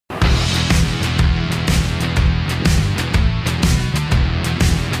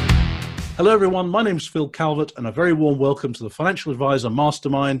Hello, everyone. My name is Phil Calvert, and a very warm welcome to the Financial Advisor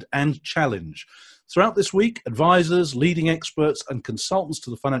Mastermind and Challenge. Throughout this week, advisors, leading experts, and consultants to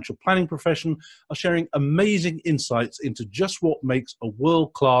the financial planning profession are sharing amazing insights into just what makes a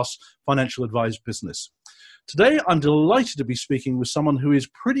world-class financial advice business. Today, I'm delighted to be speaking with someone who is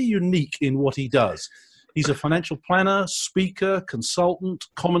pretty unique in what he does. He's a financial planner, speaker, consultant,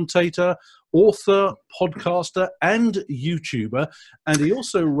 commentator, author, podcaster, and YouTuber, and he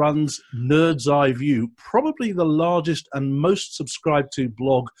also runs Nerd's Eye View, probably the largest and most subscribed to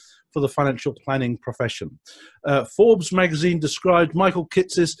blog for the financial planning profession. Forbes magazine described Michael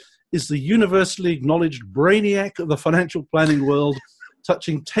Kitces as the universally acknowledged brainiac of the financial planning world,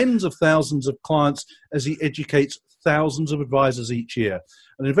 touching tens of thousands of clients as he educates thousands of advisors each year.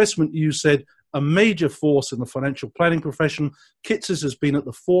 An Investment News said, a major force in the financial planning profession, Kitces has been at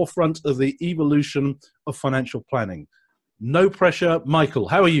the forefront of the evolution of financial planning. No pressure. Michael,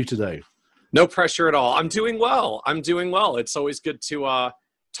 how are you today? No pressure at all. I'm doing well. It's always good to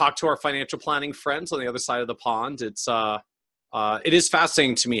talk to our financial planning friends on the other side of the pond. It is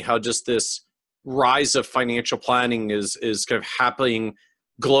fascinating to me how just this rise of financial planning is kind of happening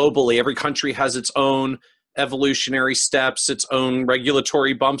globally. Every country has its own evolutionary steps, its own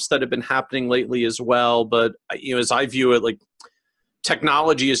regulatory bumps that have been happening lately as well. But as I view it, like,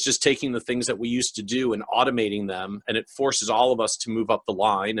 technology is just taking the things that we used to do and automating them, and it forces all of us to move up the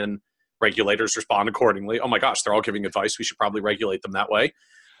line, and regulators respond accordingly. Oh my gosh, they're all giving advice. We should probably regulate them that way.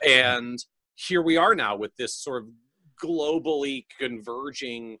 And here we are now with this sort of globally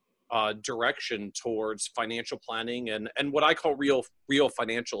converging direction towards financial planning and what I call real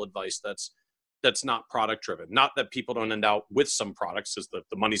financial advice that's not product driven. Not that people don't end out with some products, because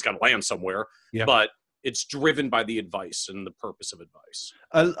the money's got to land somewhere, but it's driven by the advice and the purpose of advice.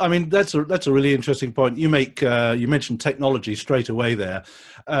 I mean, that's a really interesting point. You mentioned technology straight away there.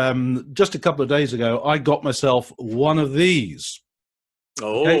 Just a couple of days ago, I got myself one of these.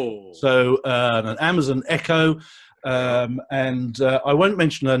 Okay? So an Amazon Echo. And I won't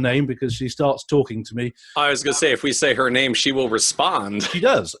mention her name because she starts talking to me. I was going to say, if we say her name, she will respond. She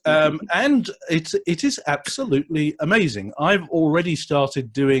does. And it is absolutely amazing. I've already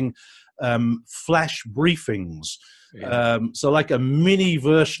started doing flash briefings. Yeah. So like a mini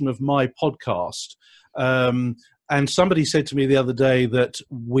version of my podcast. And somebody said to me the other day that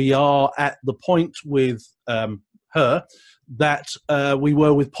we are at the point with her that we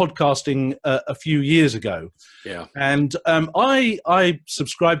were with podcasting a few years ago. Yeah. And I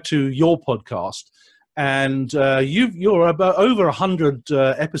subscribe to your podcast, and you're about over 100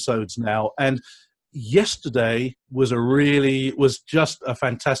 episodes now. And yesterday was just a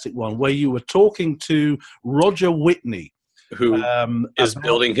fantastic one where you were talking to Roger Whitney, who is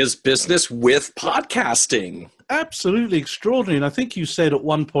building his business with podcasting. Absolutely extraordinary. And I think you said at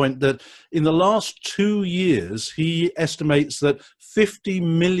one point that in the last 2 years, he estimates that $50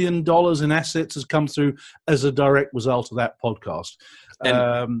 million in assets has come through as a direct result of that podcast.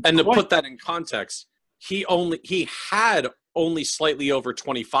 And to put that in context, he had only slightly over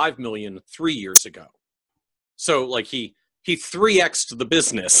 25 million 3 years ago. So like he 3x'd the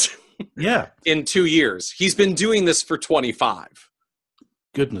business. Yeah. In 2 years. He's been doing this for 25.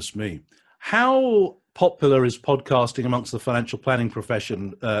 Goodness me. How popular is podcasting amongst the financial planning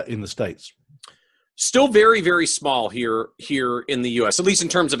profession in the States? Still very, very small here in the U.S., at least in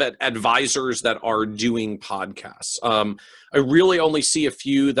terms of advisors that are doing podcasts. I really only see a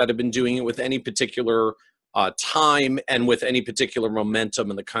few that have been doing it with any particular time and with any particular momentum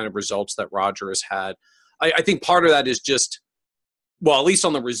and the kind of results that Roger has had. I think part of that is just, well, at least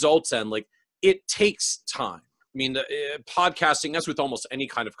on the results end, like, it takes time. I mean, podcasting, as with almost any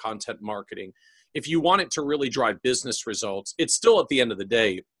kind of content marketing, if you want it to really drive business results, it's still at the end of the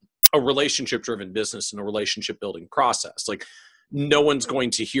day a relationship-driven business and a relationship-building process. Like, no one's going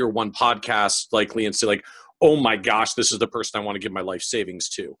to hear one podcast likely and say, like, oh my gosh, this is the person I want to give my life savings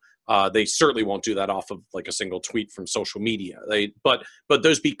to. They certainly won't do that off of like a single tweet from social media. But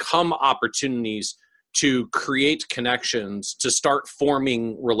those become opportunities to create connections, to start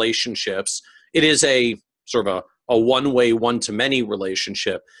forming relationships. It is a sort of a one-way, one-to-many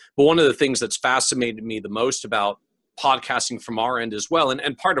relationship. But one of the things that's fascinated me the most about podcasting from our end as well,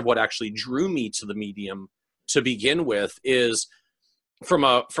 and part of what actually drew me to the medium to begin with, is from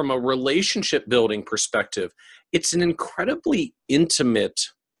a relationship building perspective, it's an incredibly intimate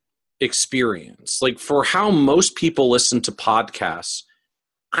experience. Like, for how most people listen to podcasts,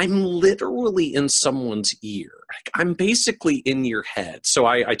 I'm literally in someone's ear. I'm basically in your head. So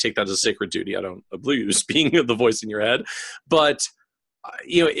I take that as a sacred duty. I don't abuse being the voice in your head. But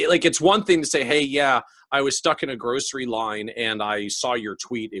like it's one thing to say, hey, yeah, I was stuck in a grocery line and I saw your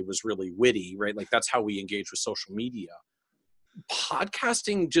tweet. It was really witty, right? Like that's how we engage with social media.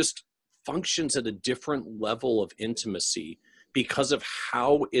 Podcasting just functions at a different level of intimacy because of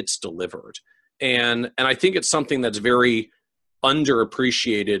how it's delivered. And I think it's something that's very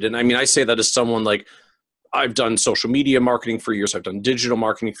underappreciated. And I mean, I say that as someone like, I've done social media marketing for years. I've done digital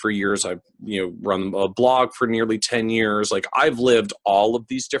marketing for years. I've run a blog for nearly 10 years. Like I've lived all of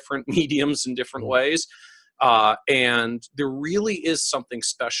these different mediums in different ways. And there really is something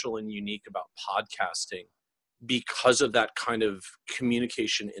special and unique about podcasting because of that kind of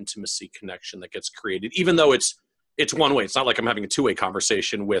communication, intimacy, connection that gets created, even though it's one way. It's not like I'm having a two-way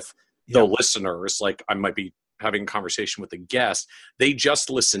conversation with the listeners. Like I might be having a conversation with a guest. They just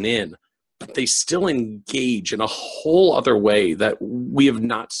listen in. But they still engage in a whole other way that we have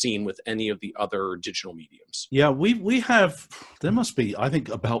not seen with any of the other digital mediums. Yeah, we have, there must be, I think,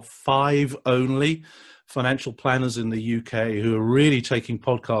 about 5 only financial planners in the UK who are really taking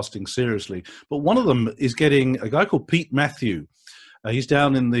podcasting seriously. But one of them is getting a guy called Pete Matthew. He's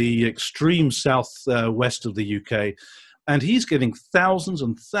down in the extreme southwest of the UK, and he's getting thousands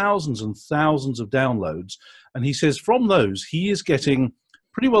and thousands and thousands of downloads. And he says from those, he is getting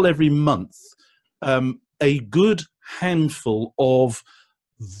pretty well every month, a good handful of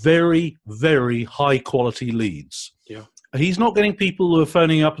very, very high quality leads. Yeah. He's not getting people who are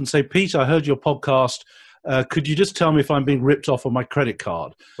phoning up and say, Pete, I heard your podcast. Could you just tell me if I'm being ripped off on my credit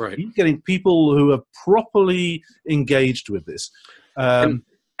card? Right. He's getting people who are properly engaged with this. And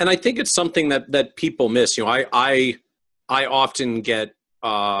I think it's something that people miss. I often get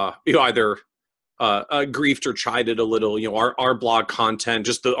either griefed or chided a little, our blog content,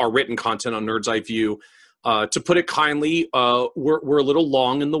 just our written content on Nerd's Eye View. To put it kindly, we're a little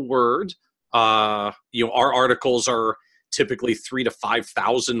long in the word. Our articles are typically 3,000 to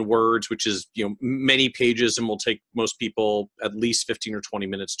 5,000 words, which is, many pages, and will take most people at least 15 or 20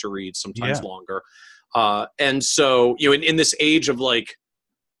 minutes to read, sometimes longer. And so, in this age of like,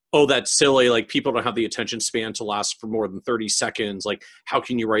 oh, that's silly, like people don't have the attention span to last for more than 30 seconds. Like, how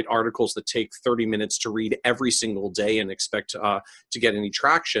can you write articles that take 30 minutes to read every single day and expect to get any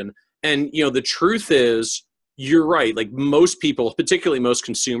traction? And, the truth is, you're right. Like most people, particularly most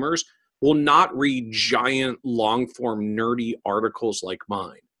consumers, will not read giant, long-form, nerdy articles like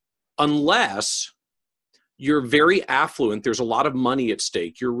mine unless you're very affluent. There's a lot of money at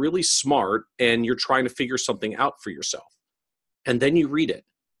stake. You're really smart and you're trying to figure something out for yourself. And then you read it.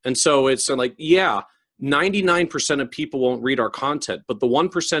 And so it's like, 99% of people won't read our content, but the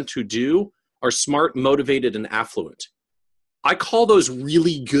 1% who do are smart, motivated, and affluent. I call those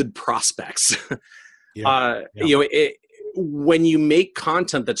really good prospects. When you make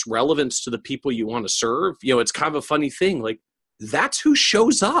content that's relevant to the people you want to serve, it's kind of a funny thing. Like that's who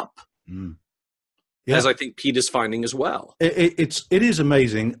shows up. As I think Pete is finding as well. It is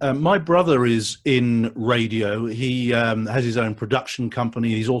amazing. My brother is in radio. He has his own production company.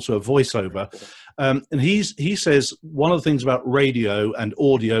 He's also a voiceover. And he says one of the things about radio and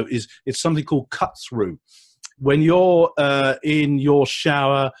audio is it's something called cut through. When you're in your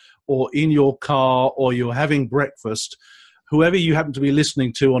shower or in your car or you're having breakfast, whoever you happen to be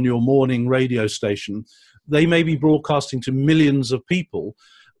listening to on your morning radio station, they may be broadcasting to millions of people,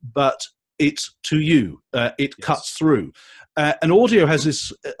 but it's to you. It cuts through. And audio has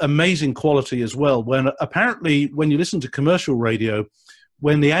this amazing quality as well. When apparently, when you listen to commercial radio,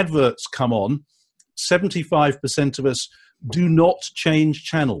 when the adverts come on, 75% of us do not change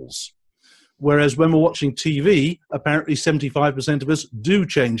channels. Whereas when we're watching TV, apparently 75% of us do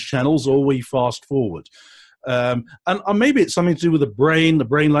change channels or we fast forward. And maybe it's something to do with the brain. The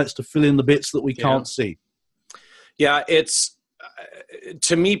brain likes to fill in the bits that we can't see. Yeah, it's,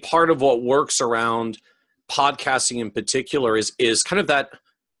 to me, part of what works around podcasting in particular is kind of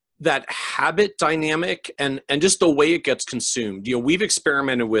that habit dynamic and just the way it gets consumed. We've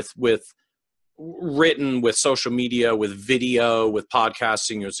experimented with written, with social media, with video, with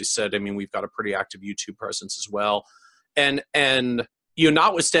podcasting. As you said, I mean, we've got a pretty active YouTube presence as well. And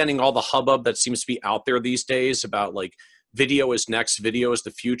notwithstanding all the hubbub that seems to be out there these days about like video is next, video is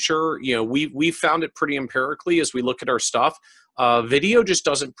the future, we found it pretty empirically as we look at our stuff. Video just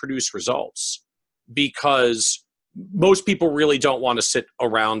doesn't produce results because most people really don't want to sit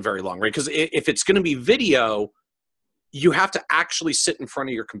around very long, right? Because if it's going to be video, you have to actually sit in front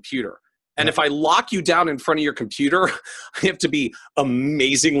of your computer. And if I lock you down in front of your computer, I have to be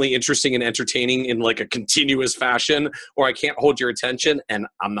amazingly interesting and entertaining in like a continuous fashion, or I can't hold your attention and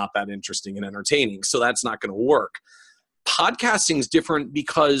I'm not that interesting and entertaining. So that's not going to work. Podcasting is different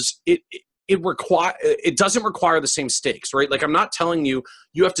because it it doesn't require the same stakes, right? Like I'm not telling you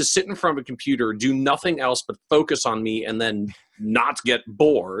have to sit in front of a computer, do nothing else but focus on me and then not get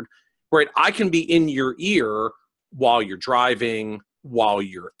bored, right? I can be in your ear while you're driving, while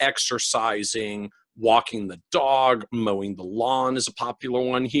you're exercising, walking the dog, mowing the lawn is a popular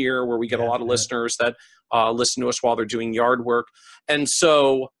one here where we get a lot of listeners that listen to us while they're doing yard work. And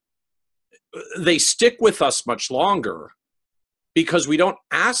so they stick with us much longer because we don't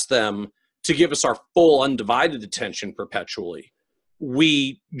ask them to give us our full undivided attention perpetually.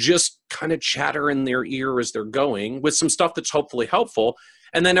 We just kind of chatter in their ear as they're going with some stuff that's hopefully helpful.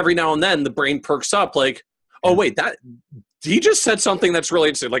 And then every now and then the brain perks up like, oh, wait, that he just said something that's really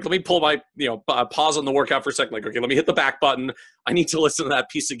interesting. Like, let me pull my, pause on the workout for a second. Like, okay, let me hit the back button. I need to listen to that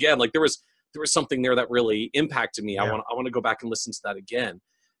piece again. Like there was something there that really impacted me. Yeah. I want to go back and listen to that again.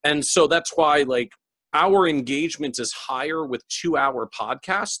 And so that's why like our engagement is higher with 2-hour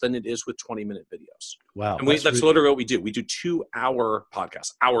podcasts than it is with 20-minute videos. Wow. And that's literally what we do. We do 2-hour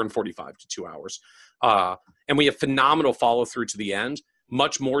podcasts, hour and 45 to 2 hours. And we have phenomenal follow through to the end,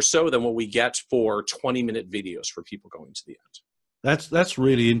 much more so than what we get for 20-minute videos for people going to the end. That's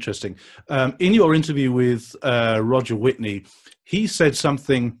really interesting. In your interview with Roger Whitney, he said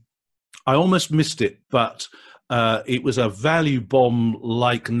something, I almost missed it, but it was a value bomb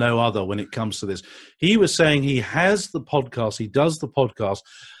like no other when it comes to this. He was saying he has the podcast, he does the podcast,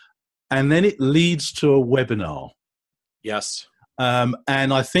 and then it leads to a webinar. Yes. And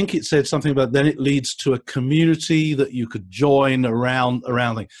I think it said something about then it leads to a community that you could join around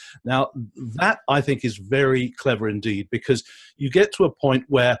things. Now, that I think is very clever indeed, because you get to a point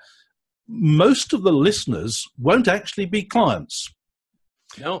where most of the listeners won't actually be clients.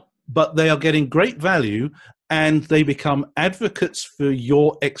 No. But they are getting great value and they become advocates for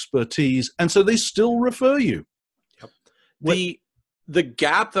your expertise. And so they still refer you. Yep. The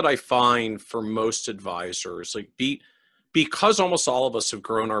gap that I find for most advisors, like because almost all of us have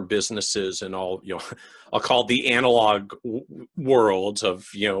grown our businesses in all, I'll call it the analog world of,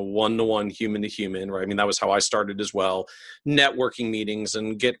 one-to-one, human-to-human, right? I mean, that was how I started as well. Networking meetings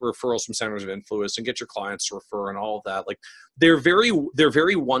and get referrals from centers of influence and get your clients to refer and all of that. Like they're very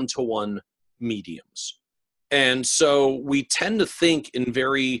one-to-one mediums. And so we tend to think in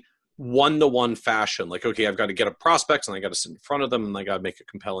very one-to-one fashion, like, okay, I've got to get a prospect and I got to sit in front of them and I got to make a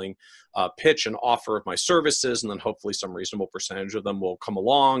compelling pitch and offer of my services. And then hopefully some reasonable percentage of them will come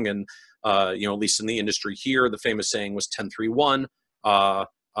along. And, at least in the industry here, the famous saying was 10-3-1,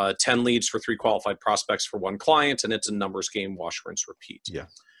 10 leads for 3 qualified prospects for 1 client. And it's a numbers game, wash, rinse, repeat. Yeah.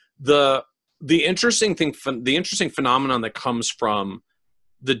 The interesting phenomenon that comes from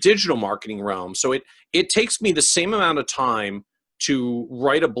the digital marketing realm. So it takes me the same amount of time to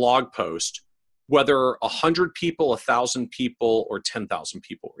write a blog post, whether 100 people, 1,000 people, or 10,000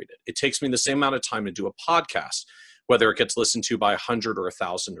 people read it. It takes me the same amount of time to do a podcast, whether it gets listened to by 100 or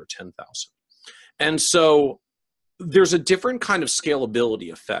 1,000 or 10,000. And so there's a different kind of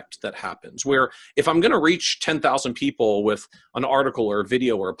scalability effect that happens where if I'm going to reach 10,000 people with an article or a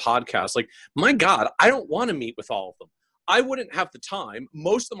video or a podcast, like, my God, I don't want to meet with all of them. I wouldn't have the time.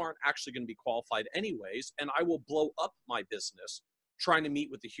 Most of them aren't actually going to be qualified anyways, and I will blow up my business trying to meet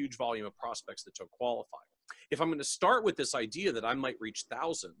with the huge volume of prospects that don't qualify. If I'm going to start with this idea that I might reach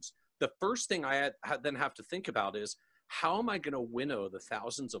thousands, the first thing I then have to think about is, how am I going to winnow the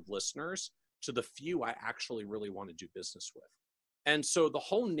thousands of listeners to the few I actually really want to do business with? And so the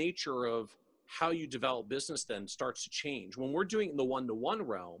whole nature of how you develop business then starts to change. When we're doing it in the one-to-one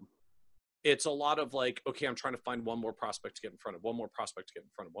realm, it's a lot of like, okay, I'm trying to find one more prospect to get in front of, one more prospect to get in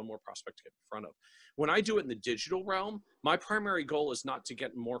front of, one more prospect to get in front of. When I do it in the digital realm, my primary goal is not to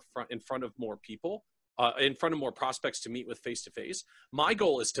get in front of more people, in front of more prospects to meet with face-to-face. My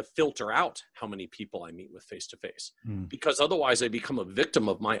goal is to filter out how many people I meet with face-to-face, because otherwise I become a victim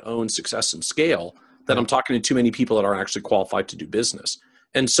of my own success and scale, that I'm talking to too many people that aren't actually qualified to do business.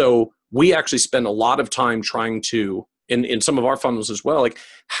 And so we actually spend a lot of time trying to, in some of our funnels as well, like,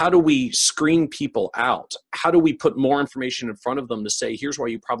 how do we screen people out? How do we put more information in front of them to say, here's why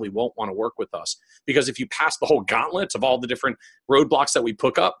you probably won't want to work with us? Because if you pass the whole gauntlet of all the different roadblocks that we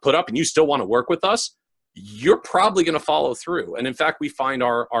put up and you still want to work with us, you're probably going to follow through. And in fact, we find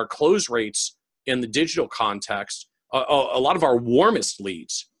our close rates in the digital context, a lot of our warmest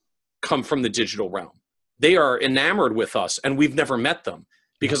leads come from the digital realm. They are enamored with us and we've never met them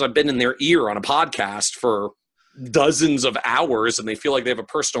because I've been in their ear on a podcast for dozens of hours and they feel like they have a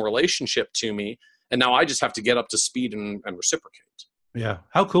personal relationship to me. And now I just have to get up to speed and reciprocate. Yeah.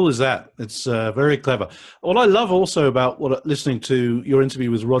 How cool is that? It's very clever. What I love also about listening to your interview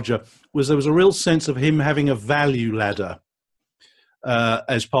with Roger was there was a real sense of him having a value ladder.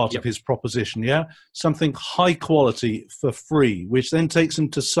 as part of his proposition, yeah? Something high quality for free, which then takes him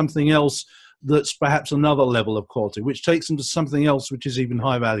to something else that's perhaps another level of quality, which takes him to something else which is even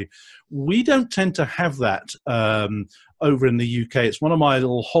high value. We don't tend to have that over in the UK. It's one of my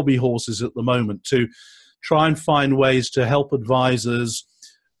little hobby horses at the moment to try and find ways to help advisors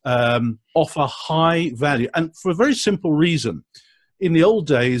offer high value. And for a very simple reason. In the old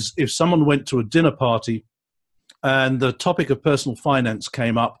days, if someone went to a dinner party and the topic of personal finance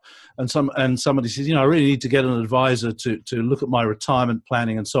came up, and somebody says, I really need to get an advisor to look at my retirement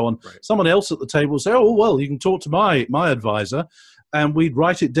planning and so on. Right. Someone else at the table would say, oh, well, you can talk to my advisor, and we'd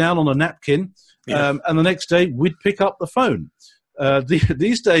write it down on a napkin, and the next day we'd pick up the phone.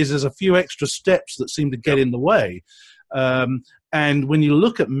 These days, there's a few extra steps that seem to get in the way. And when you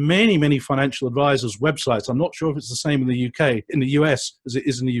look at many, many financial advisors' websites, I'm not sure if it's the same in the US as it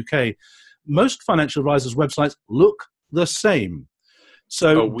is in the UK. Most financial advisors' websites look the same.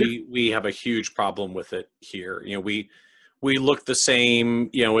 So we have a huge problem with it here. We look the same.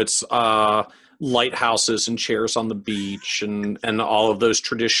 It's lighthouses and chairs on the beach and all of those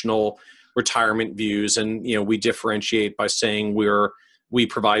traditional retirement views. And we differentiate by saying we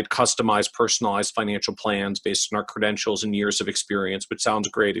provide customized, personalized financial plans based on our credentials and years of experience, which sounds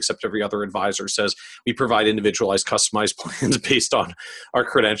great, except every other advisor says we provide individualized, customized plans based on our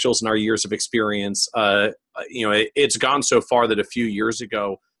credentials and our years of experience. It's gone so far that a few years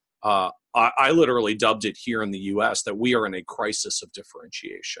ago, I literally dubbed it here in the U.S. that we are in a crisis of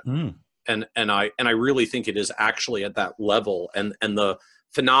differentiation. And I really think it is actually at that level. And the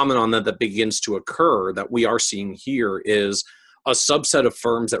phenomenon that begins to occur that we are seeing here is a subset of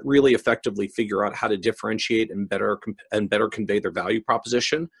firms that really effectively figure out how to differentiate and better convey their value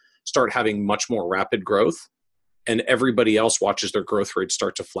proposition start having much more rapid growth, and everybody else watches their growth rate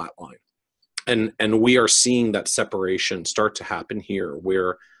start to flatline. And we are seeing that separation start to happen here,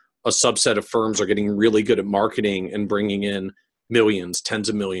 where a subset of firms are getting really good at marketing and bringing in millions, tens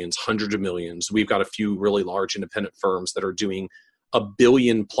of millions, hundreds of millions. We've got a few really large independent firms that are doing $1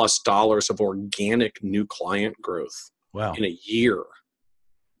 billion+ of organic new client growth. Wow. In a year,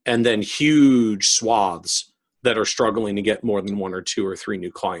 and then huge swaths that are struggling to get more than 1 or 2 or 3 new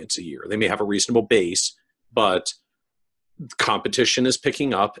clients a year. They may have a reasonable base, but competition is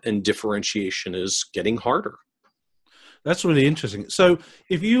picking up and differentiation is getting harder. That's really interesting. So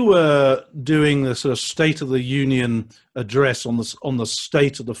if you were doing the sort of State of the Union address on the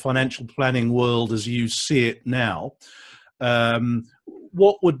state of the financial planning world as you see it now,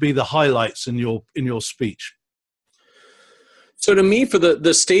 what would be the highlights in your speech? So to me, for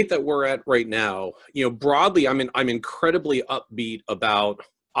the state that we're at right now, broadly, I'm incredibly upbeat about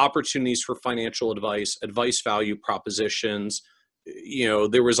opportunities for financial advice value propositions.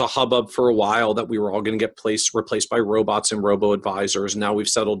 There was a hubbub for a while that we were all going to get replaced by robots and robo-advisors. Now we've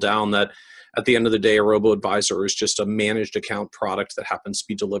settled down that at the end of the day, a robo-advisor is just a managed account product that happens to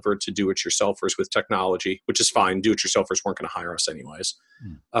be delivered to do-it-yourselfers with technology, which is fine. Do-it-yourselfers weren't going to hire us anyways.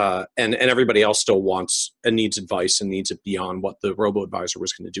 And everybody else still wants and needs advice and needs it beyond what the robo-advisor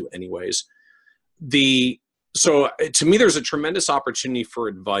was going to do anyways. So to me, there's a tremendous opportunity for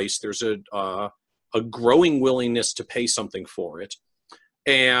advice. There's a growing willingness to pay something for it.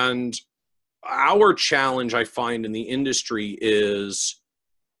 And our challenge, I find, in the industry is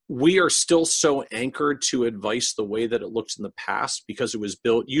we are still so anchored to advice the way that it looked in the past, because it was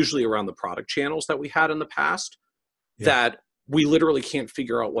built usually around the product channels that we had in the past, that we literally can't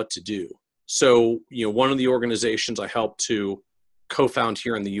figure out what to do. So, one of the organizations I helped to co-found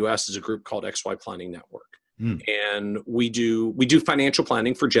here in the US is a group called XY Planning Network. And we do financial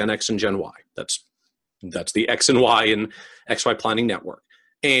planning for Gen X and Gen Y. That's the X and Y and XY Planning Network.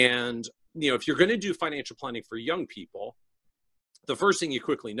 And, if you're going to do financial planning for young people, the first thing you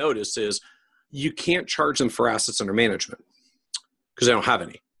quickly notice is you can't charge them for assets under management because they don't have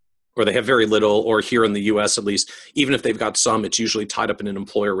any, or they have very little, or here in the US at least, even if they've got some, it's usually tied up in an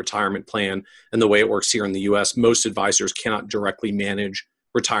employer retirement plan. And the way it works here in the US, most advisors cannot directly manage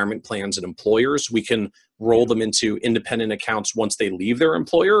retirement plans at employers. We can roll them into independent accounts once they leave their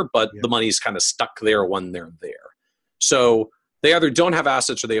employer, but the money's kind of stuck there when they're there. So they either don't have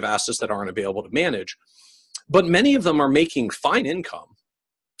assets or they have assets that aren't available to manage. But many of them are making fine income,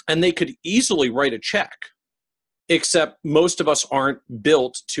 and they could easily write a check, except most of us aren't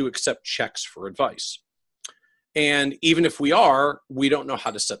built to accept checks for advice. And even if we are, we don't know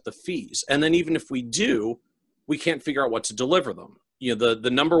how to set the fees. And then even if we do, we can't figure out what to deliver them. The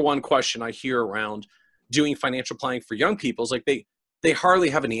number one question I hear around doing financial planning for young people is like they hardly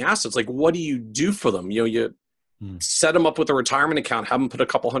have any assets. Like, what do you do for them? You set them up with a retirement account, have them put a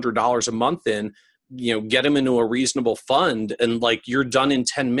couple $100s a month in. get them into a reasonable fund, and like, you're done in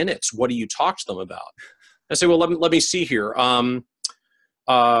 10 minutes. What do you talk to them about? I say, well, let me see here.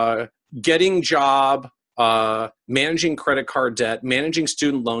 Getting job, managing credit card debt, managing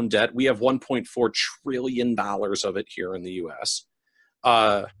student loan debt. We have $1.4 trillion of it here in the U.S.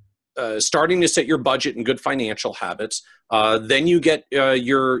 Starting to set your budget and good financial habits. Then you get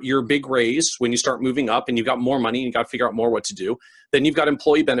your big raise when you start moving up, and you've got more money and you got to figure out more what to do. Then you've got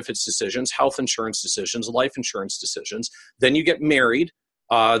employee benefits decisions, health insurance decisions, life insurance decisions. Then you get married.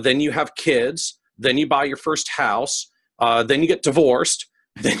 Then you have kids. Then you buy your first house. Then you get divorced.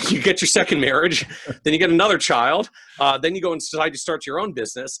 Then you get your second marriage. Then you get another child. Then you go and decide to start your own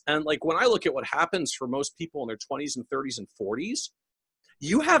business. And like, when I look at what happens for most people in their 20s and 30s and 40s,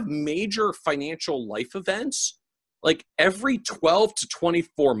 you have major financial life events. Like every 12 to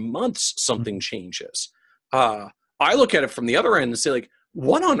 24 months, something changes. I look at it from the other end and say, like,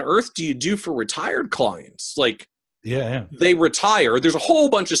 what on earth do you do for retired clients? Like, they retire. There's a whole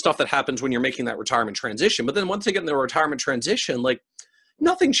bunch of stuff that happens when you're making that retirement transition. But then once they get in the retirement transition, like,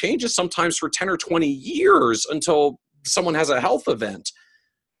 nothing changes sometimes for 10 or 20 years until someone has a health event.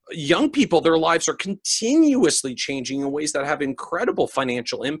 Young people, their lives are continuously changing in ways that have incredible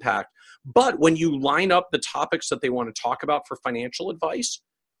financial impact. But when you line up the topics that they want to talk about for financial advice,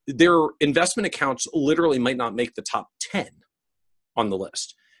 their investment accounts literally might not make the top 10 on the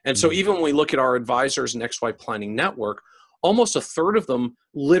list. And so even when we look at our advisors in XY Planning Network, almost a third of them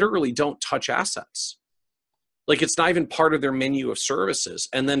literally don't touch assets. Like, it's not even part of their menu of services.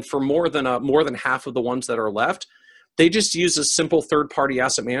 And then for more than half of the ones that are left, they just use a simple third-party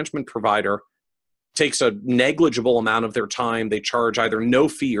asset management provider, takes a negligible amount of their time. They charge either no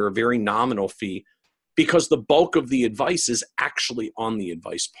fee or a very nominal fee, because the bulk of the advice is actually on the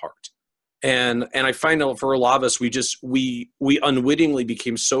advice part. And I find out for a lot of us, we unwittingly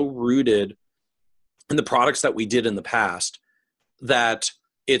became so rooted in the products that we did in the past that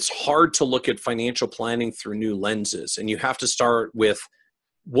it's hard to look at financial planning through new lenses. And you have to start with,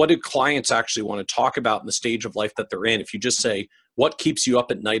 what do clients actually want to talk about in the stage of life that they're in? If you just say, what keeps you up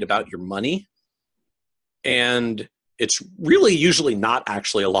at night about your money? And it's really usually not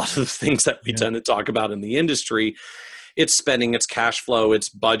actually a lot of the things that we tend to talk about in the industry. It's spending, it's cash flow, it's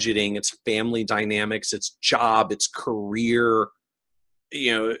budgeting, it's family dynamics, it's job, it's career,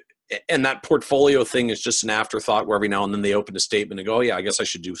 and that portfolio thing is just an afterthought where every now and then they open a statement and go, oh yeah, I guess I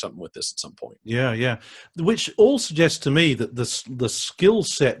should do something with this at some point. Yeah. Which all suggests to me that the skill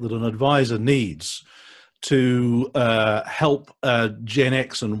set that an advisor needs to help Gen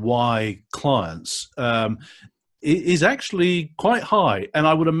X and Y clients is actually quite high. And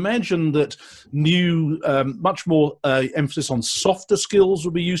I would imagine that much more emphasis on softer skills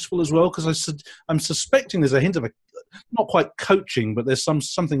would be useful as well, because I'm suspecting there's a hint of not quite coaching, but there's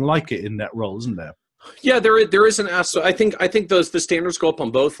something like it in that role, isn't there? Yeah, there is an aspect. I think the standards go up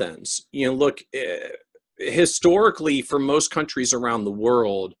on both ends. Look, historically, for most countries around the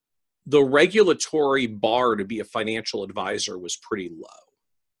world, the regulatory bar to be a financial advisor was pretty low.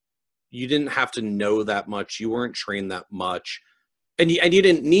 You didn't have to know that much. You weren't trained that much. And you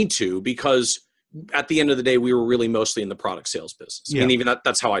didn't need to, because at the end of the day, we were really mostly in the product sales business. Yeah. I mean, even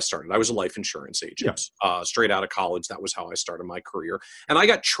that's how I started. I was a life insurance agent straight out of college. That was how I started my career. And I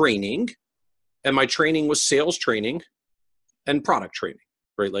got training, and my training was sales training and product training,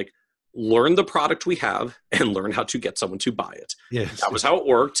 right? Like, learn the product we have and learn how to get someone to buy it. Yes. That was how it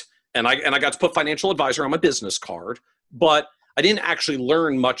worked. And I got to put financial advisor on my business card, but I didn't actually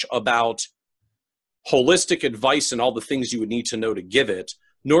learn much about holistic advice and all the things you would need to know to give it,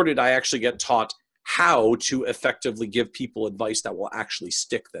 nor did I actually get taught how to effectively give people advice that will actually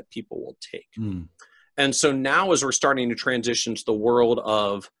stick, that people will take. And so now, as we're starting to transition to the world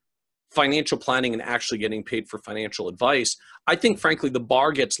of financial planning and actually getting paid for financial advice, I think, frankly, the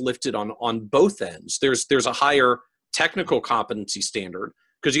bar gets lifted on both ends. There's a higher technical competency standard,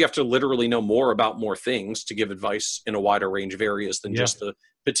 because you have to literally know more about more things to give advice in a wider range of areas than just the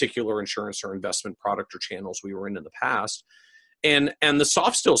particular insurance or investment product or channels we were in the past. And the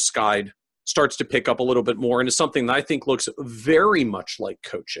soft skills side starts to pick up a little bit more into something that I think looks very much like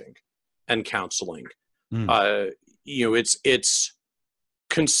coaching and counseling. It's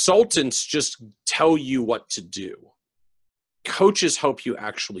consultants just tell you what to do. Coaches help you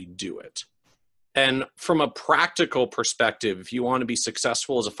actually do it. And from a practical perspective, if you want to be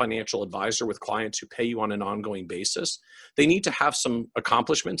successful as a financial advisor with clients who pay you on an ongoing basis, they need to have some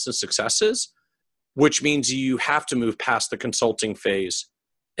accomplishments and successes, which means you have to move past the consulting phase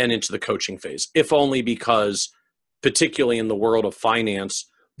and into the coaching phase, if only because, particularly in the world of finance,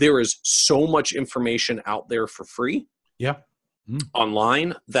 there is so much information out there for free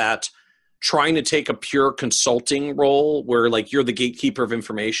online that trying to take a pure consulting role where like you're the gatekeeper of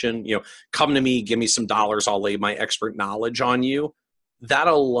information, come to me, give me some dollars, I'll lay my expert knowledge on you. That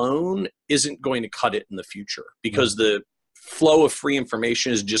alone isn't going to cut it in the future, because the flow of free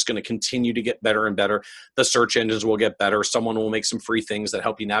information is just going to continue to get better and better. The search engines will get better. Someone will make some free things that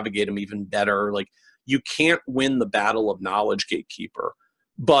help you navigate them even better. Like, you can't win the battle of knowledge, gatekeeper.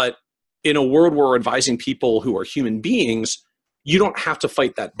 But in a world where we're advising people who are human beings, you don't have to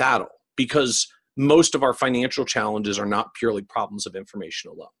fight that battle, because most of our financial challenges are not purely problems of information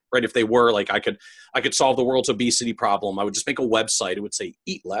alone, right? If they were, like, I could solve the world's obesity problem. I would just make a website. It would say,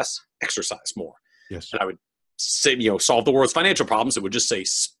 eat less, exercise more. Yes. And I would say, solve the world's financial problems. It would just say,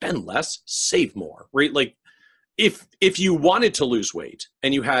 spend less, save more, right? Like, if you wanted to lose weight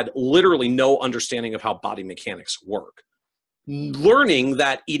and you had literally no understanding of how body mechanics work, learning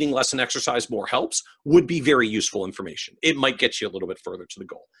that eating less and exercise more helps would be very useful information. It might get you a little bit further to the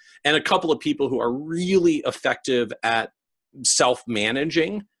goal. And a couple of people who are really effective at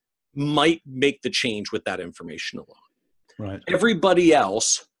self-managing might make the change with that information alone. Right. Everybody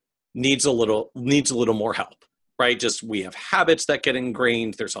else needs a little more help, right? Just, we have habits that get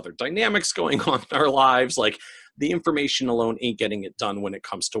ingrained. There's other dynamics going on in our lives. Like, the information alone ain't getting it done when it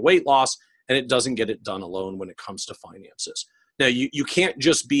comes to weight loss, and it doesn't get it done alone when it comes to finances. Now, you can't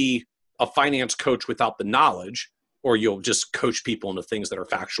just be a finance coach without the knowledge, or you'll just coach people into things that are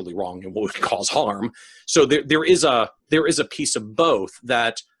factually wrong and will cause harm. So there is a piece of both,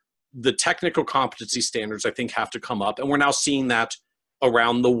 that the technical competency standards, I think, have to come up. And we're now seeing that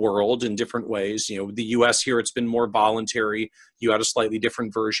around the world in different ways. The US here, it's been more voluntary. You had a slightly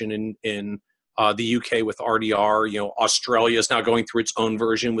different version in the UK with RDR. Australia is now going through its own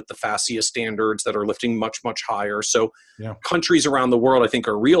version with the FASEA standards that are lifting much, much higher. So countries around the world, I think,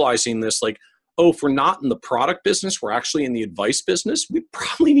 are realizing this, like, if we're not in the product business, we're actually in the advice business. We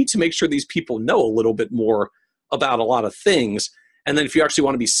probably need to make sure these people know a little bit more about a lot of things. And then if you actually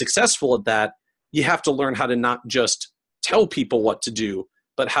want to be successful at that, you have to learn how to not just tell people what to do,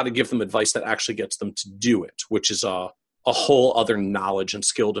 but how to give them advice that actually gets them to do it, which is a whole other knowledge and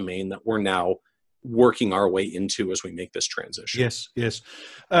skill domain that we're now working our way into as we make this transition. Yes.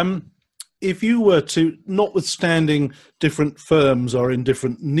 If you were to, notwithstanding different firms are in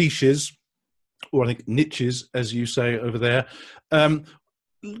different niches, or I think niches, as you say over there,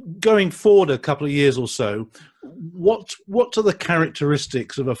 going forward a couple of years or so, what are the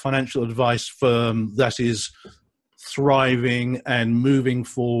characteristics of a financial advice firm that is thriving and moving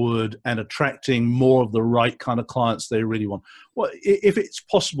forward and attracting more of the right kind of clients they really want? What, if it's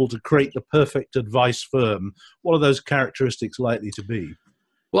possible to create the perfect advice firm, what are those characteristics likely to be?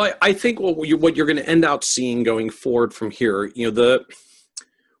 Well, I think what you're going to end out seeing going forward from here,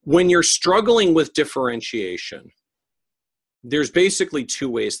 when you're struggling with differentiation, there's basically two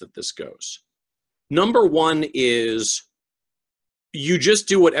ways that this goes. Number one is you just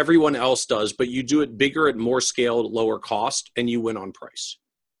do what everyone else does, but you do it bigger at more scale at lower cost, and you win on price.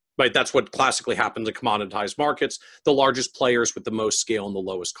 Right? That's what classically happens in commoditized markets. The largest players with the most scale and the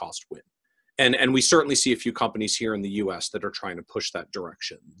lowest cost win. And we certainly see a few companies here in the US that are trying to push that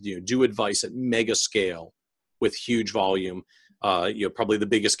direction. Do advice at mega scale with huge volume. Probably the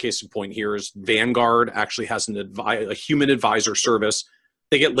biggest case in point here is Vanguard actually has a human advisor service.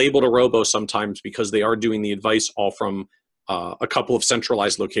 They get labeled a robo sometimes because they are doing the advice all from a couple of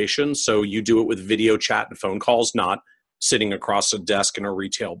centralized locations. So you do it with video chat and phone calls, not sitting across a desk in a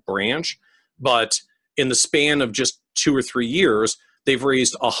retail branch. But in the span of just 2 or 3 years, they've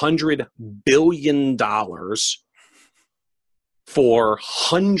raised $100 billion for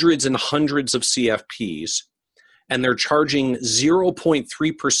hundreds and hundreds of CFPs. And they're charging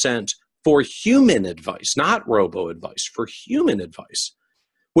 0.3% for human advice, not robo advice, for human advice,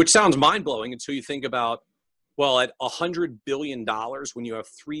 which sounds mind-blowing until you think about, well, at $100 billion, when you have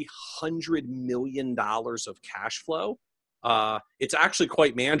 $300 million of cash flow, it's actually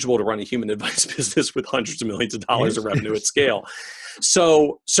quite manageable to run a human advice business with hundreds of millions of dollars of revenue at scale.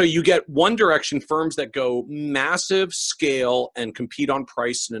 So you get one direction, firms that go massive scale and compete on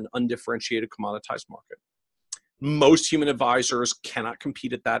price in an undifferentiated commoditized market. Most human advisors cannot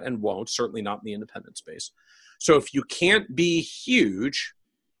compete at that and won't, certainly not in the independent space. So if you can't be huge,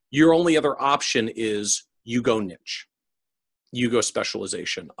 your only other option is you go niche, you go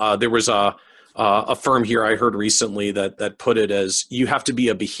specialization. There was a firm here I heard recently that put it as, you have to be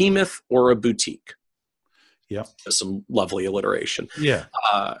a behemoth or a boutique. Yeah, some lovely alliteration. Yeah,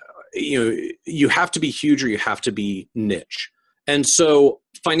 you have to be huge or you have to be niche. And so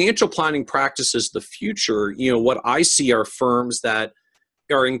financial planning practices, the future, what I see are firms that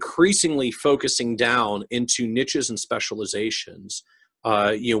are increasingly focusing down into niches and specializations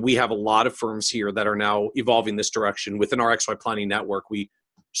We have a lot of firms here that are now evolving this direction. Within our XY Planning Network, we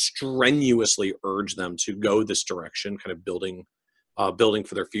strenuously urge them to go this direction, kind of building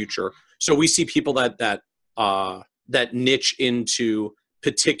for their future. So we see people that niche into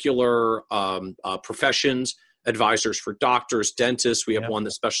particular professions, advisors for doctors, dentists. We have one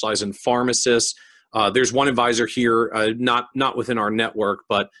that specializes in pharmacists. There's one advisor here, not within our network,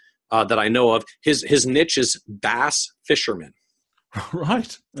 but that I know of. His niche is bass fishermen.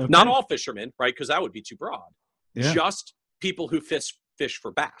 Right. Okay. Not all fishermen, right? Because that would be too broad. Yeah. Just people who fish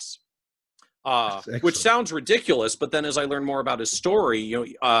for bass. Which Excellent. sounds ridiculous, but then as I learn more about his story,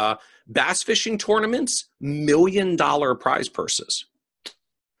 bass fishing tournaments, $1 million prize purses.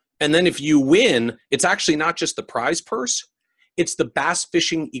 And then if you win, it's actually not just the prize purse, it's the bass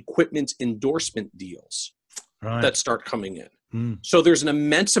fishing equipment endorsement deals that start coming in. So there's an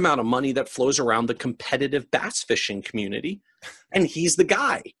immense amount of money that flows around the competitive bass fishing community, and he's the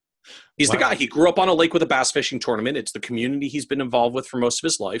guy. He's the guy. He grew up on a lake with a bass fishing tournament. It's the community he's been involved with for most of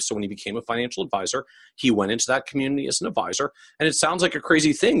his life. So when he became a financial advisor, he went into that community as an advisor. And it sounds like a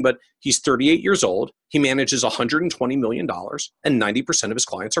crazy thing, but he's 38 years old. He manages $120 million, and 90% of his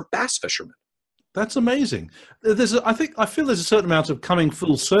clients are bass fishermen. That's amazing. I feel there's a certain amount of coming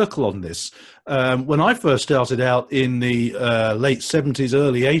full circle on this. When I first started out in the late 70s,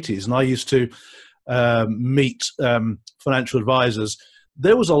 early 80s, and I used to meet financial advisors,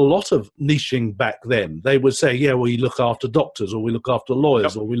 there was a lot of niching back then. They would say, yeah, we look after doctors, or we look after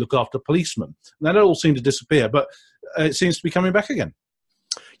lawyers, or we look after policemen. And that all seemed to disappear, but it seems to be coming back again.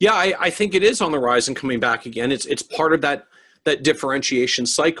 Yeah, I think it is on the rise and coming back again. It's part of that differentiation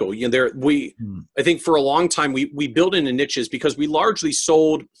cycle. I think for a long time we built into niches because we largely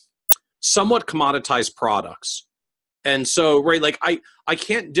sold somewhat commoditized products. And so, like I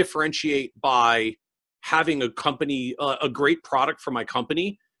can't differentiate by having a company, a great product for my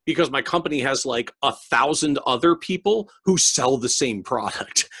company, because my company has like 1,000 other people who sell the same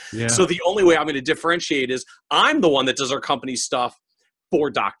product. Yeah. So the only way I'm going to differentiate is I'm the one that does our company stuff for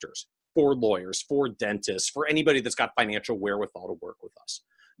doctors, for lawyers, for dentists, for anybody that's got financial wherewithal to work with us.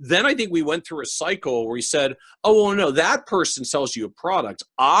 Then I think we went through a cycle where we said, oh, well, no, that person sells you a product.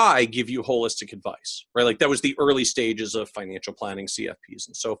 I give you holistic advice, right? Like that was the early stages of financial planning, CFPs,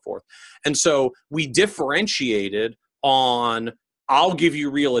 and so forth. And so we differentiated on, I'll give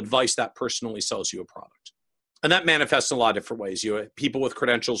you real advice, that person only sells you a product. And that manifests in a lot of different ways. People with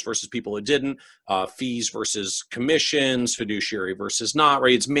credentials versus people who didn't, fees versus commissions, fiduciary versus not,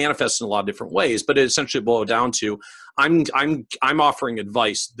 right? It's manifests in a lot of different ways, but it essentially boiled down to, I'm offering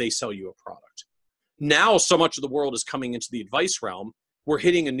advice, they sell you a product. Now, so much of the world is coming into the advice realm. We're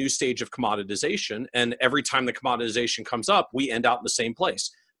hitting a new stage of commoditization, and every time the commoditization comes up, we end out in the same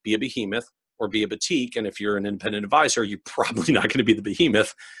place, be a behemoth or be a boutique. And if you're an independent advisor, you're probably not going to be the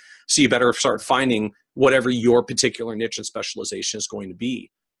behemoth. So you better start finding whatever your particular niche and specialization is going to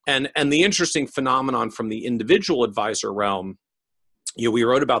be. And the interesting phenomenon from the individual advisor realm, we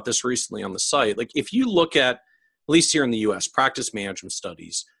wrote about this recently on the site. Like if you look at least here in the US, practice management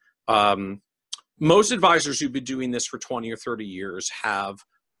studies, most advisors who've been doing this for 20 or 30 years have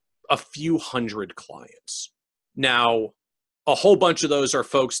a few hundred clients. Now, a whole bunch of those are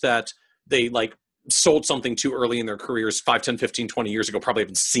folks that they like sold something too early in their careers 5, 10, 15, 20 years ago, probably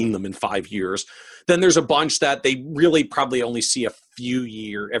haven't seen them in 5 years. Then there's a bunch that they really probably only see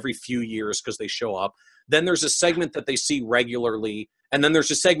every few years because they show up. Then there's a segment that they see regularly. And then there's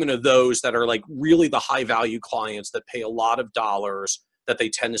a segment of those that are like really the high value clients that pay a lot of dollars that they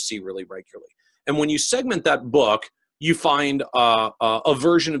tend to see really regularly. And when you segment that book, you find a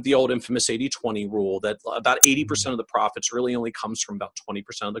version of the old infamous 80-20 rule that about 80% of the profits really only comes from about 20%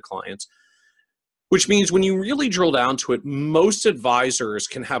 of the clients. Which means when you really drill down to it, most advisors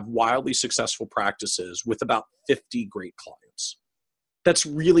can have wildly successful practices with about 50 great clients. That's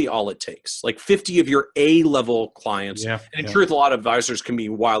really all it takes. Like 50 of your A-level clients. Yeah, and in truth, a lot of advisors can be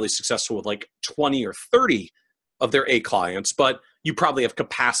wildly successful with like 20 or 30 of their A clients, but you probably have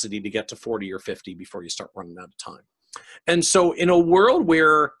capacity to get to 40 or 50 before you start running out of time. And so in a world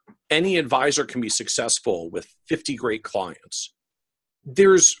where any advisor can be successful with 50 great clients,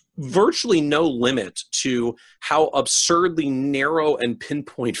 there's virtually no limit to how absurdly narrow and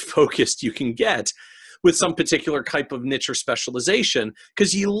pinpoint focused you can get with some particular type of niche or specialization,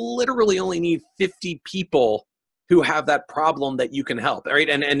 because you literally only need 50 people who have that problem that you can help, right?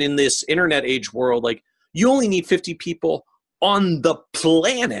 And in this internet age world, like you only need 50 people on the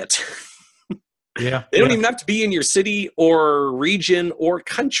planet. Yeah, they don't even have to be in your city or region or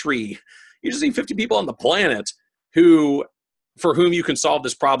country. You just need 50 people on the planet for whom you can solve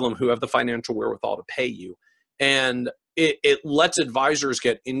this problem, who have the financial wherewithal to pay you. And it lets advisors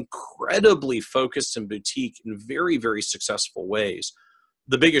get incredibly focused and boutique in very, very successful ways.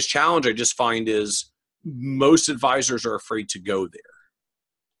 The biggest challenge I just find is most advisors are afraid to go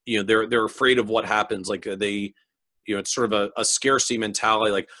there. They're afraid of what happens. Like it's sort of a scarcity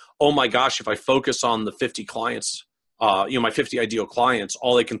mentality. Like, oh my gosh, if I focus on the 50 clients, my 50 ideal clients,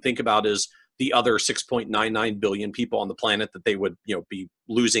 all they can think about is the other 6.99 billion people on the planet that they would, be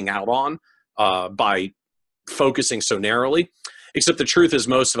losing out on by focusing so narrowly. Except the truth is,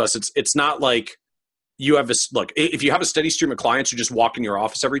 most of us, it's not like you have this. Look, if you have a steady stream of clients who just walk in your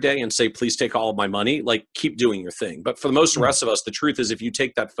office every day and say, please take all of my money, like, keep doing your thing. But for the most rest of us, the truth is, if you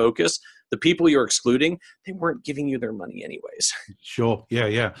take that focus, the people you're excluding, they weren't giving you their money anyways. Sure.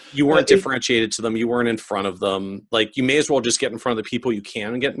 Yeah. You weren't differentiated to them. You weren't in front of them. Like, you may as well just get in front of the people you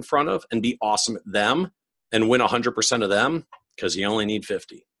can get in front of and be awesome at them and win 100% of them, because you only need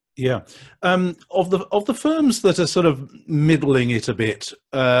 50. Yeah. Of the firms that are sort of middling it a bit,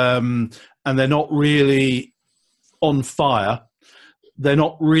 and they're not really on fire, they're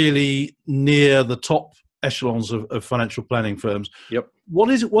not really near the top echelons of financial planning firms. Yep. What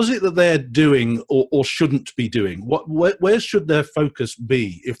is it that they're doing or shouldn't be doing? Where should their focus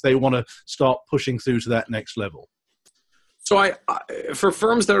be if they want to start pushing through to that next level? So I for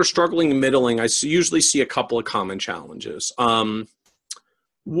firms that are struggling and middling, I usually see a couple of common challenges.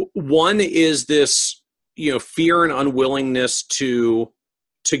 One is this, fear and unwillingness to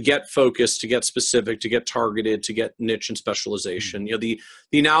get focused, to get specific, to get targeted, to get niche and specialization. The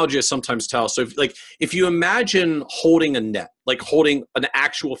analogy I sometimes tell. So if you imagine holding a net, like holding an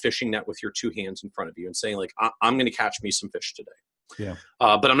actual fishing net with your two hands in front of you and saying, like, I'm going to catch me some fish today. Yeah.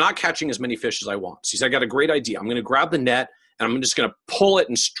 But I'm not catching as many fish as I want. So you say, I got a great idea. I'm going to grab the net and I'm just going to pull it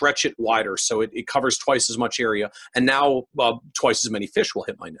and stretch it wider so it covers twice as much area. And now twice as many fish will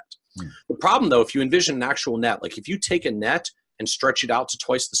hit my net. The problem, though, if you envision an actual net, like if you take a net and stretch it out to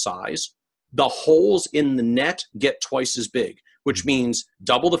twice the size, the holes in the net get twice as big, which means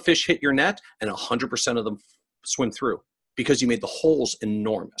double the fish hit your net and 100% of them swim through because you made the holes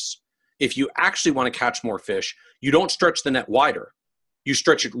enormous. If you actually want to catch more fish, you don't stretch the net wider. You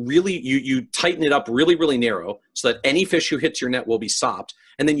stretch it really, you tighten it up really, really narrow so that any fish who hits your net will be stopped.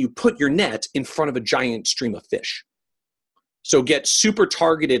 And then you put your net in front of a giant stream of fish. So get super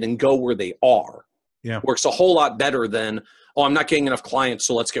targeted and go where they are. Yeah. Works a whole lot better than, oh, I'm not getting enough clients,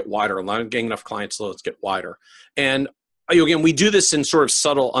 so let's get wider. I'm not getting enough clients, so let's get wider. And again, we do this in sort of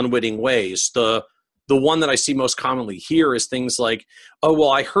subtle, unwitting ways. The one that I see most commonly here is things like, oh,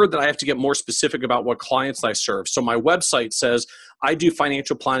 well, I heard that I have to get more specific about what clients I serve. So my website says I do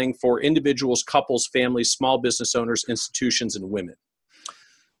financial planning for individuals, couples, families, small business owners, institutions, and women.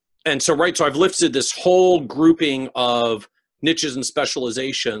 And so I've lifted this whole grouping of niches and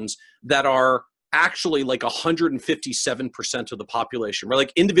specializations that are actually like 157% of the population, right?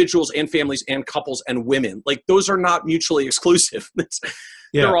 Like individuals and families and couples and women. Like those are not mutually exclusive.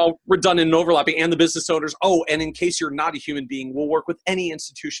 They're all redundant and overlapping, and the business owners. Oh, and in case you're not a human being, we'll work with any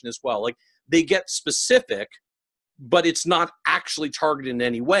institution as well. Like they get specific, but it's not actually targeted in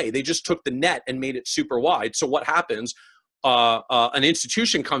any way. They just took the net and made it super wide. So what happens? An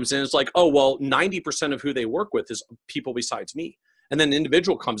institution comes in, it's like, oh, well, 90% of who they work with is people besides me. And then an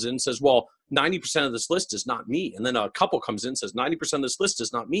individual comes in and says, well, 90% of this list is not me. And then a couple comes in and says, 90% of this list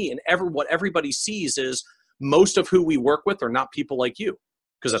is not me. And what everybody sees is most of who we work with are not people like you.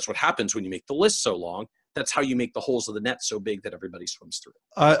 Because that's what happens when you make the list so long. That's how you make the holes of the net so big that everybody swims through.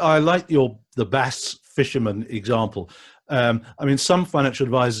 I like the bass fisherman example. Some financial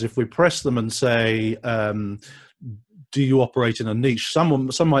advisors, if we press them and say, do you operate in a niche? Some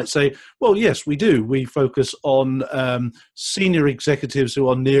might say, well, yes, we do. We focus on senior executives who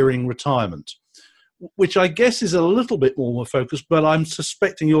are nearing retirement, which I guess is a little bit more focused, but I'm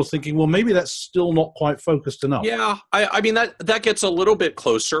suspecting you're thinking, well, maybe that's still not quite focused enough. Yeah, I mean, that gets a little bit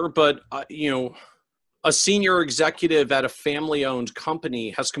closer, but, a senior executive at a family-owned company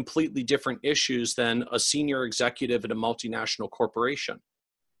has completely different issues than a senior executive at a multinational corporation.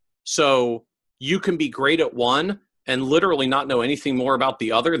 So you can be great at one and literally not know anything more about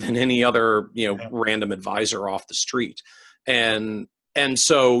the other than any other, random advisor off the street. And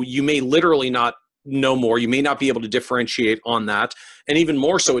so you may literally not know more. You may not be able to differentiate on that. And even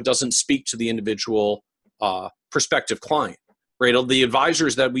more so, it doesn't speak to the individual prospective client, right? The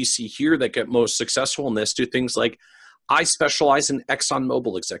advisors that we see here that get most successful in this do things like, I specialize in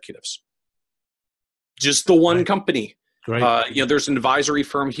ExxonMobil executives. Just the one company. Great. There's an advisory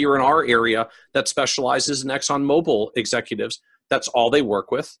firm here in our area that specializes in ExxonMobil executives. That's all they work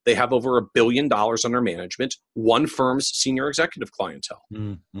with. They have over $1 billion under management, one firm's senior executive clientele,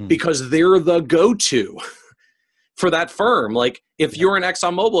 because they're the go-to for that firm. Like if you're an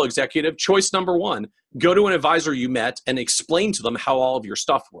ExxonMobil executive, choice number one, go to an advisor you met and explain to them how all of your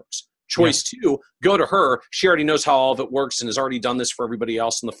stuff works. Choice two, go to her. She already knows how all of it works and has already done this for everybody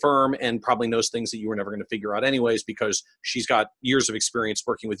else in the firm and probably knows things that you were never going to figure out anyways, because she's got years of experience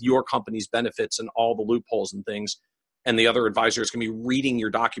working with your company's benefits and all the loopholes and things. And the other advisor is going to be reading your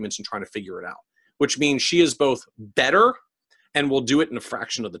documents and trying to figure it out, which means she is both better and will do it in a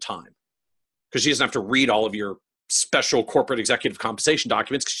fraction of the time because she doesn't have to read all of your special corporate executive compensation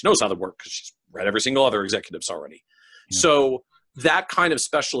documents because she knows how they work because she's read every single other executives already. Yeah. So that kind of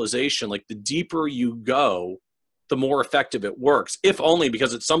specialization, like the deeper you go, the more effective it works, if only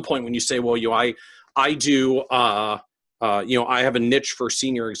because at some point when you say, well, I do, I have a niche for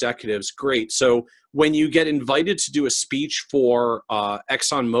senior executives. Great. So when you get invited to do a speech for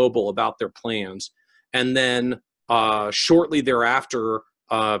ExxonMobil about their plans, and then shortly thereafter,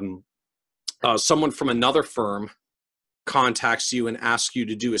 someone from another firm contacts you and asks you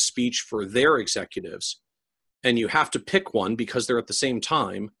to do a speech for their executives, and you have to pick one because they're at the same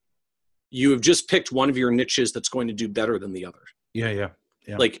time, you have just picked one of your niches that's going to do better than the other. Yeah.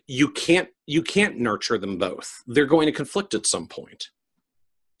 Like you can't nurture them both. They're going to conflict at some point.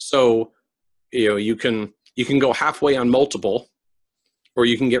 So, you can go halfway on multiple, or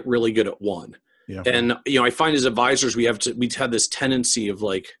you can get really good at one. Yeah. And, I find as advisors, we've had this tendency of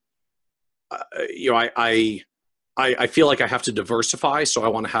like, I feel like I have to diversify. So I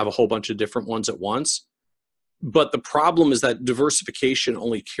want to have a whole bunch of different ones at once. But the problem is that diversification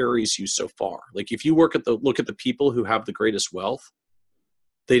only carries you so far. Like if you look at the people who have the greatest wealth,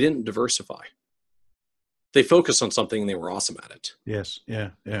 they didn't diversify. They focused on something and they were awesome at it. Yes. Yeah.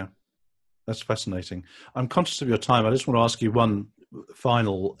 That's fascinating. I'm conscious of your time. I just want to ask you one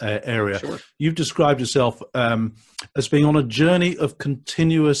final area. Sure. You've described yourself as being on a journey of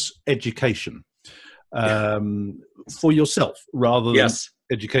continuous education for yourself rather than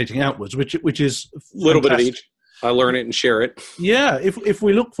educating outwards, which is a little bit of each. I learn it and share it. Yeah. If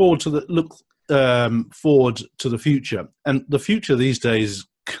we look forward to the future, and the future these days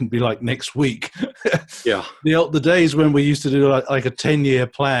can be like next week. Yeah. The days when we used to do like a 10-year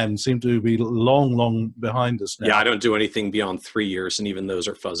plan seem to be long behind us now. Yeah, I don't do anything beyond 3 years, and even those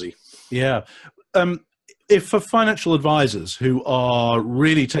are fuzzy. Yeah. If for financial advisors who are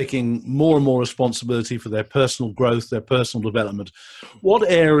really taking more and more responsibility for their personal growth, their personal development, what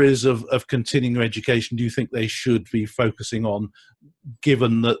areas of continuing education do you think they should be focusing on,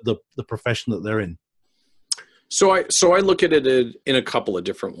 given the profession that they're in? So I look at it in a couple of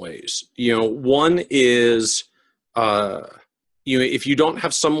different ways. One is, if you don't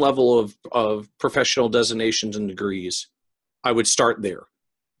have some level of professional designations and degrees, I would start there.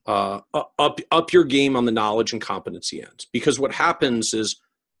 Up your game on the knowledge and competency end. Because what happens is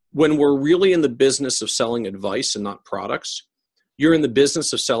when we're really in the business of selling advice and not products, you're in the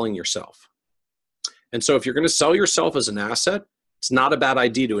business of selling yourself. And so if you're going to sell yourself as an asset, it's not a bad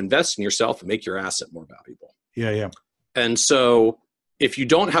idea to invest in yourself and make your asset more valuable. Yeah. And so if you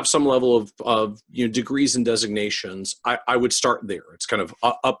don't have some level of degrees and designations, I would start there. It's kind of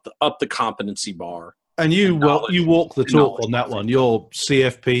up the competency bar. And you walk the talk on that one. You're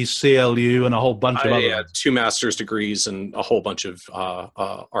CFP, CLU, and a whole bunch of other. Yeah, 2 master's degrees and a whole bunch of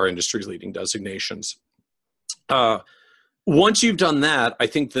our industry's leading designations. Once you've done that, I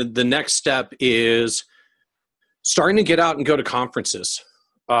think the next step is starting to get out and go to conferences.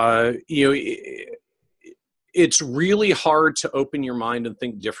 It's really hard to open your mind and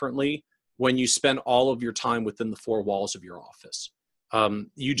think differently when you spend all of your time within the 4 walls of your office.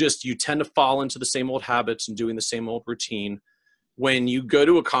 You tend to fall into the same old habits and doing the same old routine. When you go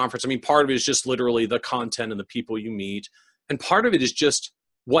to a conference, part of it is just literally the content and the people you meet. And part of it is just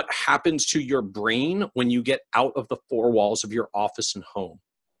what happens to your brain when you get out of the 4 walls of your office and home.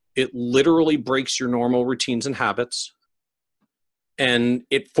 It literally breaks your normal routines and habits. And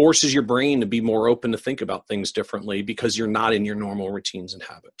it forces your brain to be more open to think about things differently because you're not in your normal routines and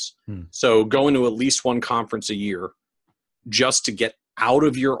habits. So going to at least one conference a year just to get out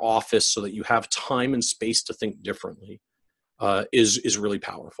of your office so that you have time and space to think differently is really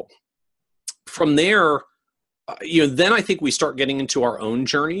powerful. From there, then I think we start getting into our own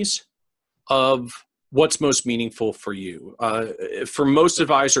journeys of what's most meaningful for you. For most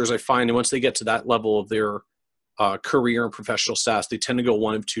advisors, I find that once they get to that level of their career and professional status, they tend to go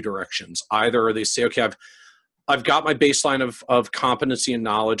one of 2 directions. Either they say, okay, I've got my baseline of competency and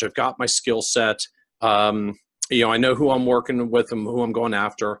knowledge. I've got my skill set. I know who I'm working with and who I'm going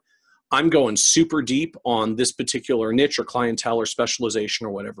after. I'm going super deep on this particular niche or clientele or specialization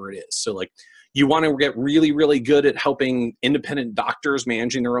or whatever it is. So like You want to get really, really good at helping independent doctors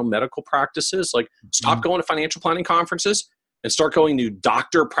managing their own medical practices. Like, stop going to financial planning conferences and start going to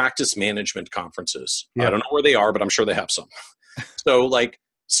doctor practice management conferences. I don't know where they are, but I'm sure they have some. So like,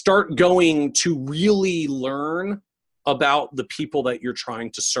 start going to really learn about the people that you're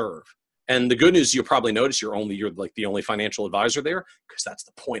trying to serve. And the good news, you'll probably notice you're like the only financial advisor there, because that's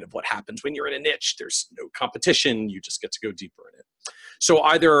the point of what happens when you're in a niche. There's no competition. You just get to go deeper in it. So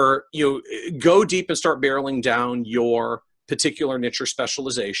either go deep and start barreling down your particular niche or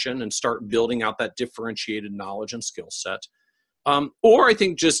specialization and start building out that differentiated knowledge and skill set. Or I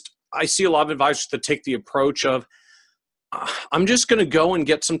think I see a lot of advisors that take the approach of, I'm just going to go and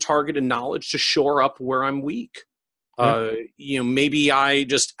get some targeted knowledge to shore up where I'm weak. Maybe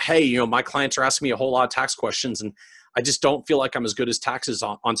my clients are asking me a whole lot of tax questions and I just don't feel like I'm as good as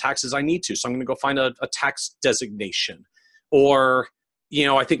on taxes I need to. So I'm going to go find a tax designation. Or,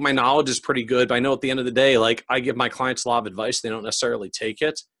 I think my knowledge is pretty good, but I know at the end of the day, like, I give my clients a lot of advice. They don't necessarily take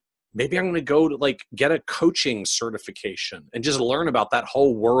it. Maybe I'm going to go to like get a coaching certification and just learn about that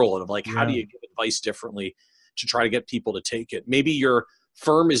whole world of like, how do you give advice differently to try to get people to take it? Maybe your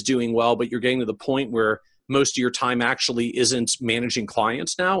firm is doing well, but you're getting to the point where most of your time actually isn't managing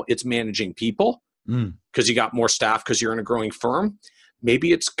clients now, it's managing people because you got more staff because you're in a growing firm.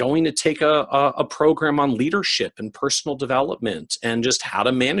 Maybe it's going to take a program on leadership and personal development and just how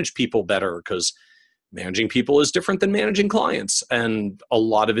to manage people better, because managing people is different than managing clients. And a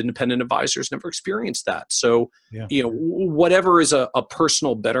lot of independent advisors never experienced that. So, whatever is a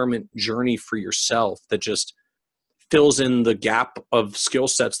personal betterment journey for yourself that just fills in the gap of skill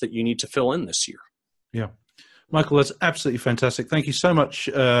sets that you need to fill in this year. Yeah. Michael, that's absolutely fantastic. Thank you so much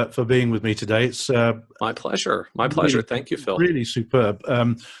for being with me today. It's my pleasure. My pleasure. Really, thank you, Phil. Really superb.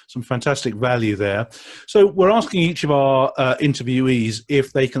 Some fantastic value there. So we're asking each of our interviewees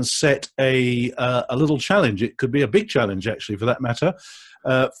if they can set a little challenge. It could be a big challenge, actually, for that matter,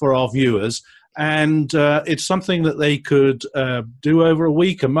 for our viewers. And it's something that they could do over a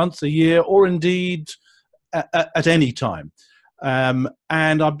week, a month, a year, or indeed at any time.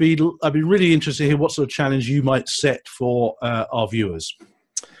 And I'd be really interested to hear what sort of challenge you might set for our viewers.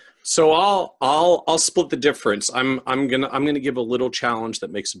 So I'll split the difference. I'm gonna give a little challenge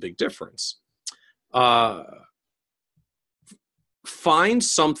that makes a big difference. Find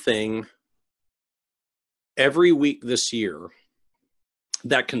something every week this year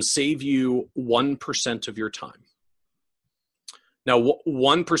that can save you 1% of your time. Now,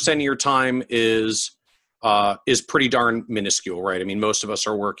 1% of your time is pretty darn minuscule, right? I mean, most of us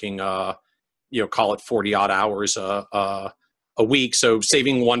are working, call it 40 odd hours a week. So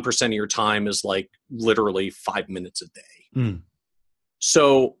saving 1% of your time is like literally 5 minutes a day.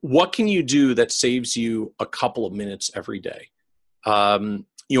 So what can you do that saves you a couple of minutes every day? A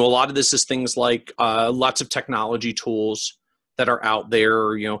lot of this is things like lots of technology tools that are out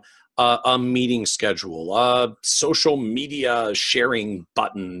there, a meeting schedule, a social media sharing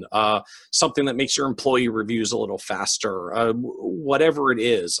button, something that makes your employee reviews a little faster, whatever it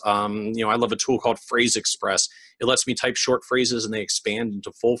is. I love a tool called Phrase Express. It lets me type short phrases and they expand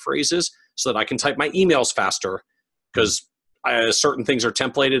into full phrases so that I can type my emails faster, because certain things are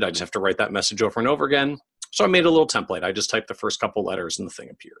templated. I just have to write that message over and over again. So I made a little template. I just type the first couple letters and the thing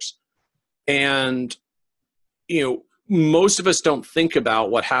appears. And, most of us don't think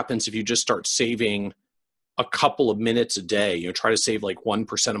about what happens if you just start saving a couple of minutes a day. Try to save like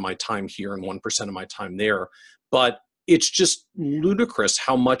 1% of my time here and 1% of my time there. But it's just ludicrous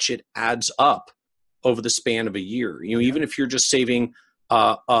how much it adds up over the span of a year. Even if you're just saving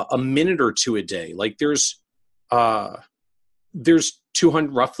a minute or two a day, like there's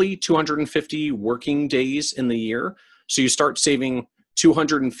roughly 250 working days in the year. So you start saving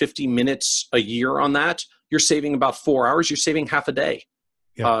 250 minutes a year on that. You're saving about 4 hours. You're saving half a day.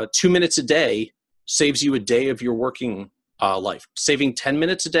 2 minutes a day saves you a day of your working life. Saving 10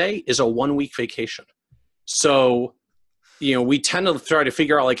 minutes a day is a 1 week vacation. So, we tend to try to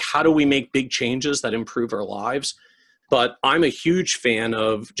figure out like, how do we make big changes that improve our lives? But I'm a huge fan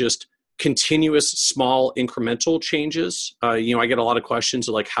of just continuous small incremental changes. I get a lot of questions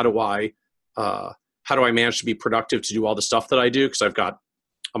like, how do I manage to be productive to do all the stuff that I do? Because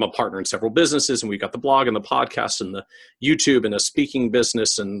I'm a partner in several businesses, and we've got the blog and the podcast and the YouTube and a speaking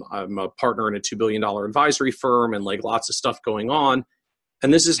business. And I'm a partner in a $2 billion advisory firm and like lots of stuff going on.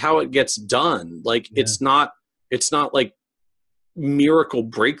 And this is how it gets done. Like, it's not like miracle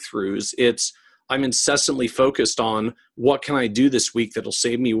breakthroughs. I'm incessantly focused on what can I do this week that'll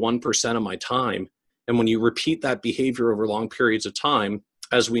save me 1% of my time. And when you repeat that behavior over long periods of time,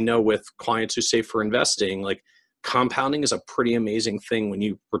 as we know with clients who save for investing, like compounding is a pretty amazing thing when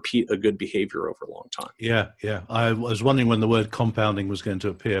you repeat a good behavior over a long time. Yeah. I was wondering when the word compounding was going to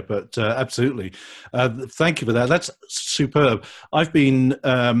appear, but absolutely. Thank you for that. That's superb. I've been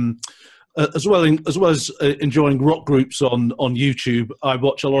as well as enjoying rock groups on YouTube. I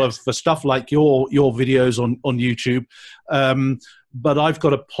watch a lot of stuff like your videos on YouTube. But I've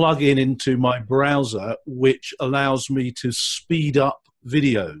got a plug-in into my browser which allows me to speed up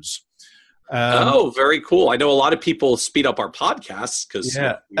videos. Very cool. I know a lot of people speed up our podcasts because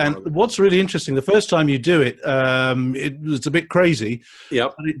and what's really interesting, the first time you do it, it's a bit crazy.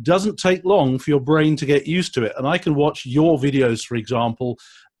 Yep. But it doesn't take long for your brain to get used to it. And I can watch your videos, for example,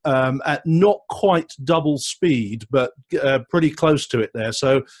 at not quite double speed, but pretty close to it there.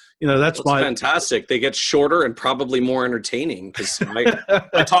 So, that's fantastic. They get shorter and probably more entertaining because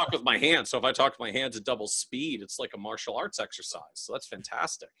I talk with my hands. So if I talk with my hands at double speed, it's like a martial arts exercise. So that's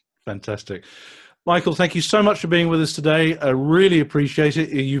fantastic. Fantastic. Michael, thank you so much for being with us today. I really appreciate it.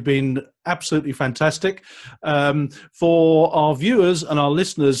 You've been absolutely fantastic. For our viewers and our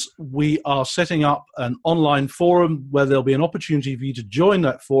listeners, we are setting up an online forum where there'll be an opportunity for you to join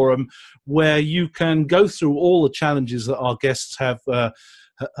that forum where you can go through all the challenges that our guests have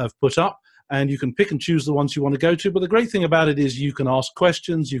put up. And you can pick and choose the ones you want to go to. But the great thing about it is you can ask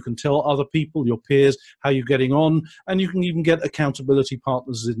questions, you can tell other people, your peers, how you're getting on, and you can even get accountability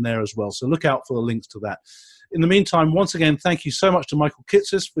partners in there as well. So look out for the links to that. In the meantime, once again, thank you so much to Michael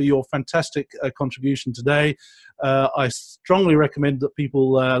Kitces for your fantastic contribution today. I strongly recommend that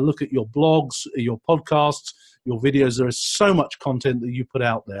people look at your blogs, your podcasts, your videos. There is so much content that you put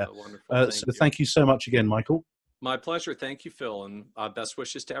out there. Thank you so much again, Michael. My pleasure. Thank you, Phil, and best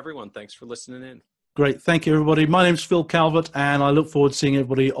wishes to everyone. Thanks for listening in. Great. Thank you, everybody. My name's Phil Calvert, and I look forward to seeing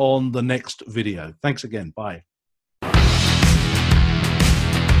everybody on the next video. Thanks again. Bye.